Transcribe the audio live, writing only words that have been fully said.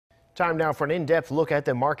Time now for an in-depth look at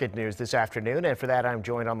the market news this afternoon. And for that, I'm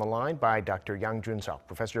joined on the line by Dr. Jun-sok,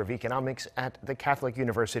 professor of economics at the Catholic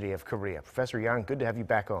University of Korea. Professor Yang, good to have you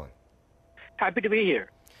back on. Happy to be here.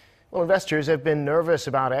 Well, investors have been nervous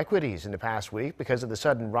about equities in the past week because of the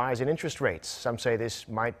sudden rise in interest rates. Some say this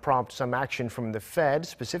might prompt some action from the Fed,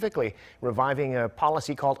 specifically reviving a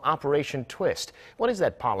policy called Operation Twist. What is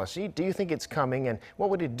that policy? Do you think it's coming, and what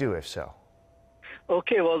would it do if so?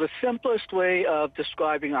 Okay, well, the simplest way of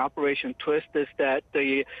describing Operation Twist is that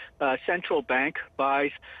the central bank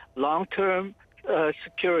buys long-term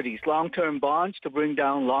securities, long-term bonds to bring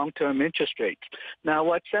down long-term interest rates. Now,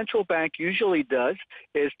 what central bank usually does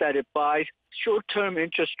is that it buys short-term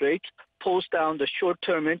interest rates, pulls down the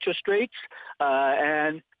short-term interest rates,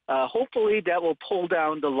 and hopefully that will pull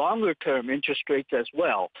down the longer-term interest rates as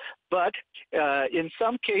well. But in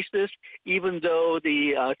some cases, even though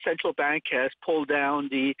the central bank has pulled down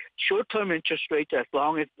the short-term interest rates as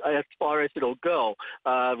far as it'll go,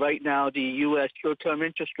 right now the U.S. short-term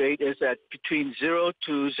interest rate is at between 0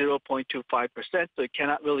 to 0.25%, so it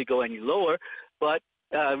cannot really go any lower. But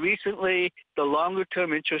recently, the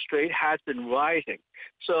longer-term interest rate has been rising.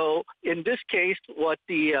 So in this case, what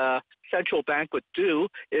the central bank would do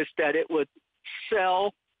is that it would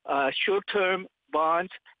sell short-term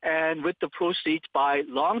bonds and with the proceeds buy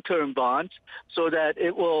long-term bonds so that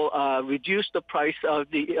it will reduce the price of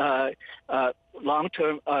the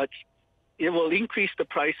long-term it will increase the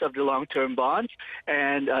price of the long-term bonds,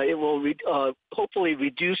 and it will hopefully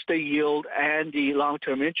reduce the yield and the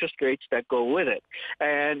long-term interest rates that go with it.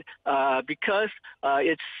 And because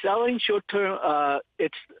it's selling short-term,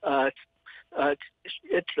 it's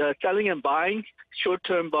selling and buying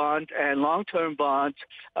short-term bonds and long-term bonds,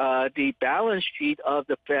 the balance sheet of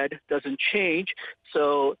the Fed doesn't change,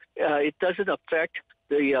 so it doesn't affect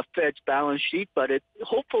the Fed's balance sheet, but it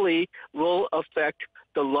hopefully will affect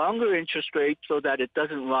the longer interest rate so that it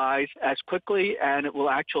doesn't rise as quickly, and it will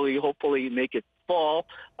actually hopefully make it fall,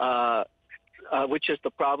 which is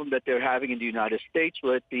the problem that they're having in the United States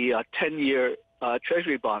with the 10-year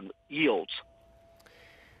Treasury bond yields.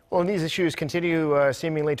 Well, these issues continue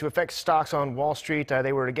seemingly to affect stocks on Wall Street.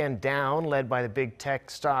 They were again down, led by the big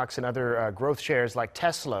tech stocks and other growth shares like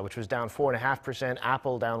Tesla, which was down 4.5%,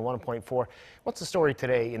 Apple down 1.4%. What's the story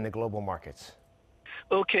today in the global markets?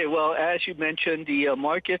 Okay, well, as you mentioned, the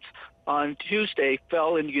markets on Tuesday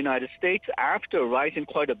fell in the United States after rising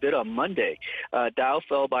quite a bit on Monday. Dow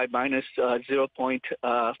fell by minus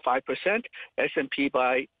 0.5%, S&P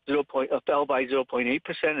fell by 0.8%,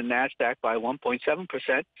 and NASDAQ by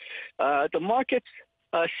 1.7%. The markets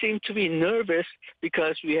seem to be nervous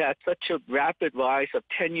because we had such a rapid rise of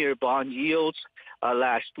 10-year bond yields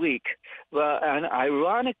last week. And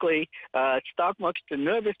ironically, stock markets are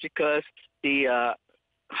nervous because the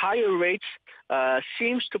higher rates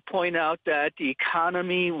seems to point out that the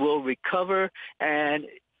economy will recover and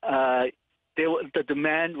the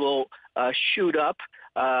demand will shoot up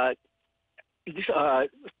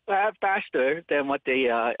faster than what they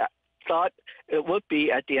thought it would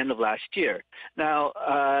be at the end of last year. Now,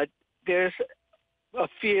 there's a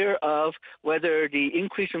fear of whether the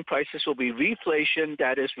increase in prices will be reflation,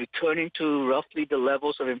 that is returning to roughly the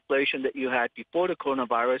levels of inflation that you had before the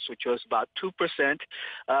coronavirus, which was about 2%,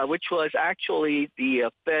 which was actually the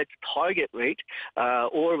Fed's target rate,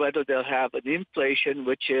 or whether they'll have an inflation,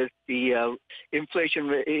 which is the inflation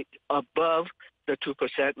rate above the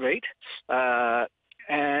 2% rate.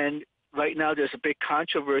 And right now there's a big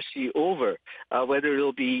controversy over whether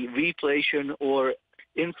it'll be reflation or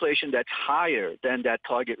inflation that's higher than that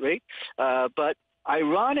target rate. But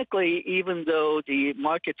ironically, even though the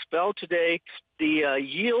markets fell today, the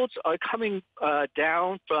yields are coming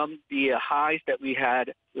down from the highs that we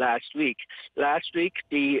had last week. Last week,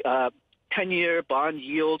 the 10-year bond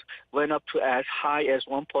yield went up to as high as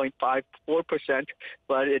 1.54%,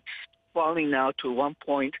 but it's falling now to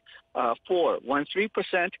 1.13%,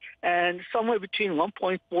 and somewhere between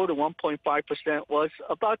 1.4 to 1.5% was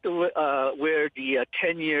about where the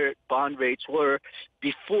 10-year bond rates were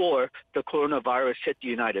before the coronavirus hit the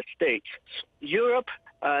United States. Europe,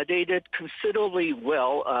 they did considerably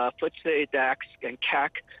well. FTSE, DAX, and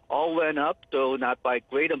CAC all went up, though not by a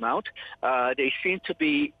great amount. They seem to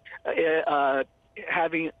be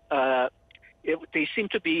they seem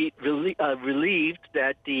to be relieved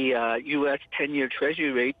that the U.S. 10-year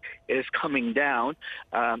Treasury rate is coming down.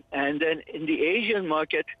 And then in the Asian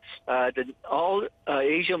market, all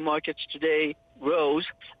Asian markets today rose.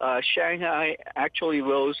 Shanghai actually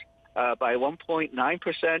rose by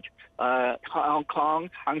 1.9%. Hong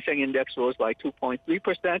Kong Hang Seng Index rose by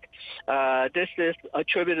 2.3%. This is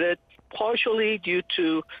attributed partially due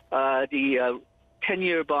to the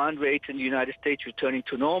 10-year bond rates in the United States returning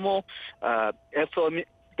to normal.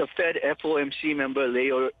 The Fed FOMC member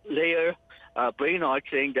Layer Brainard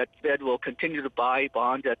saying that Fed will continue to buy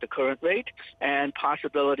bonds at the current rate, and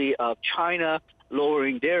possibility of China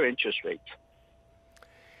lowering their interest rates.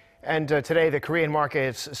 And today, the Korean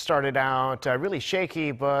markets started out really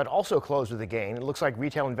shaky, but also closed with a gain. It looks like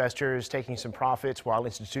retail investors taking some profits while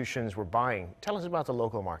institutions were buying. Tell us about the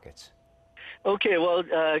local markets. Okay, well,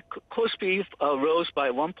 Kospi rose by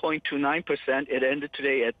 1.29%. It ended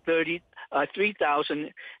today at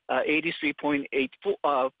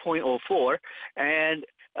 3,083.04, and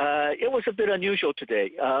it was a bit unusual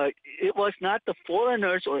today. It was not the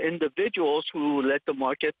foreigners or individuals who led the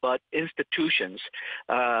market, but institutions.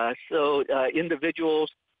 So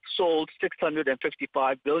individuals sold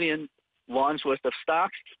 655 billion won's worth of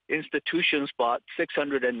stocks. Institutions bought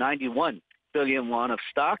 691 billion won of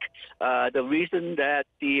stock. The reason that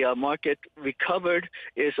the market recovered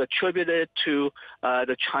is attributed to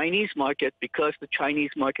the Chinese market. Because the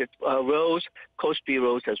Chinese market rose, Kospi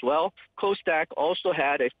rose as well. Kosdaq also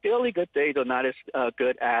had a fairly good day, though not as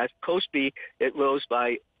good as Kospi. It rose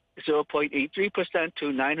by 0.83%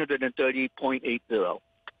 to 930.80.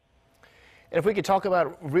 And if we could talk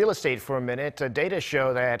about real estate for a minute, data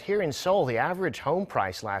show that here in Seoul, the average home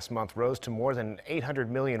price last month rose to more than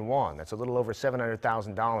 800 million won. That's a little over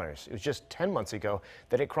 $700,000. It was just 10 months ago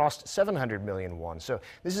that it crossed 700 million won. So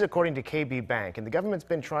this is according to KB Bank. And the government's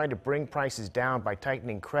been trying to bring prices down by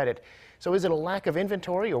tightening credit. So is it a lack of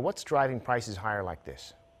inventory, or what's driving prices higher like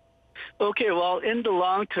this? Okay, well, in the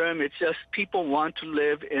long term, it's just people want to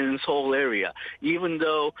live in Seoul area, even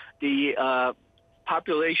though the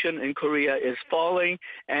population in Korea is falling,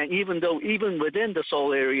 and even within the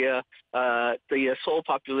Seoul area, the Seoul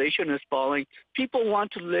population is falling, people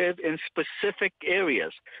want to live in specific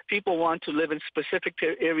areas. People want to live in specific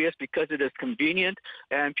areas because it is convenient,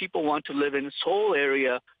 and people want to live in Seoul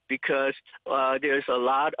area because there's a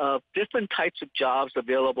lot of different types of jobs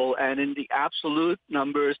available, and in the absolute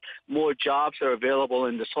numbers, more jobs are available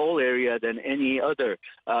in the Seoul area than any other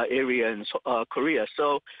area in Korea.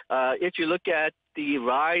 So if you look at the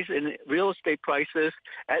rise in real estate prices,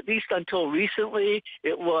 at least until recently,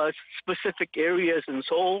 it was specific areas in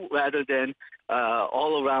Seoul rather than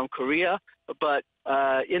all around Korea. But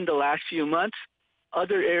in the last few months,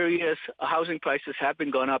 other areas, housing prices have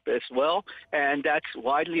been gone up as well, and that's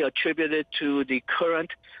widely attributed to the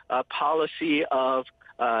current policy of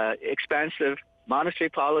expansive monetary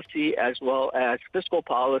policy as well as fiscal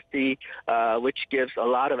policy, which gives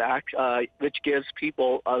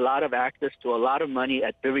people a lot of access to a lot of money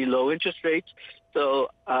at very low interest rates. So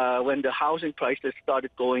when the housing prices started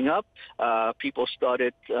going up, people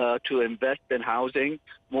started to invest in housing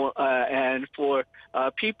more. And for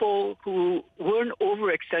people who weren't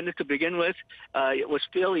overextended to begin with, it was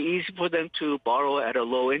fairly easy for them to borrow at a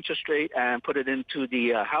low interest rate and put it into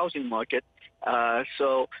the housing market.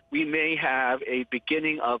 So we may have a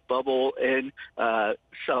beginning of bubble in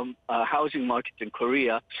some housing markets in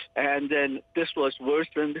Korea. And then this was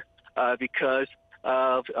worsened because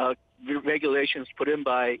of regulations put in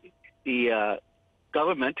by the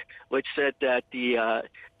government, which said that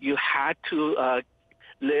you had to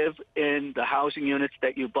live in the housing units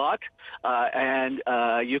that you bought, and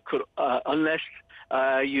you could, unless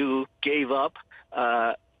you gave up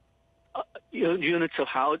units of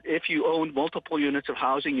housing. If you owned multiple units of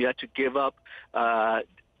housing, you had to give up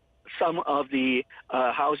some of the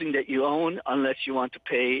housing that you own, unless you want to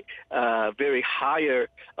pay a very higher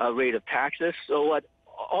rate of taxes. So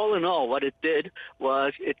all in all, what it did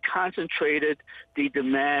was it concentrated the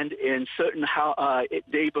demand in certain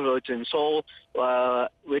neighborhoods in Seoul,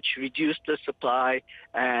 which reduced the supply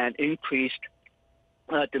and increased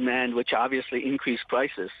demand, which obviously increased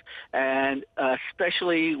prices. And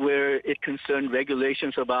especially where it concerned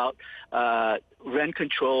regulations about rent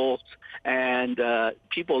controls and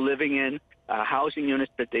people living in housing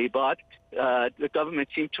units that they bought, the government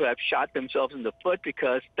seemed to have shot themselves in the foot,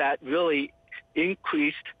 because that really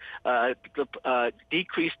decreased the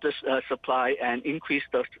supply and increased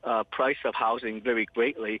the price of housing very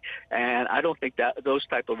greatly. And I don't think that those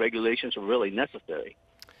type of regulations are really necessary.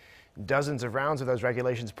 Dozens of rounds of those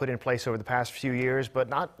regulations put in place over the past few years, but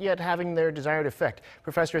not yet having their desired effect.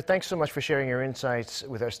 Professor, thanks so much for sharing your insights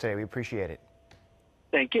with us today. We appreciate it.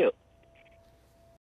 Thank you.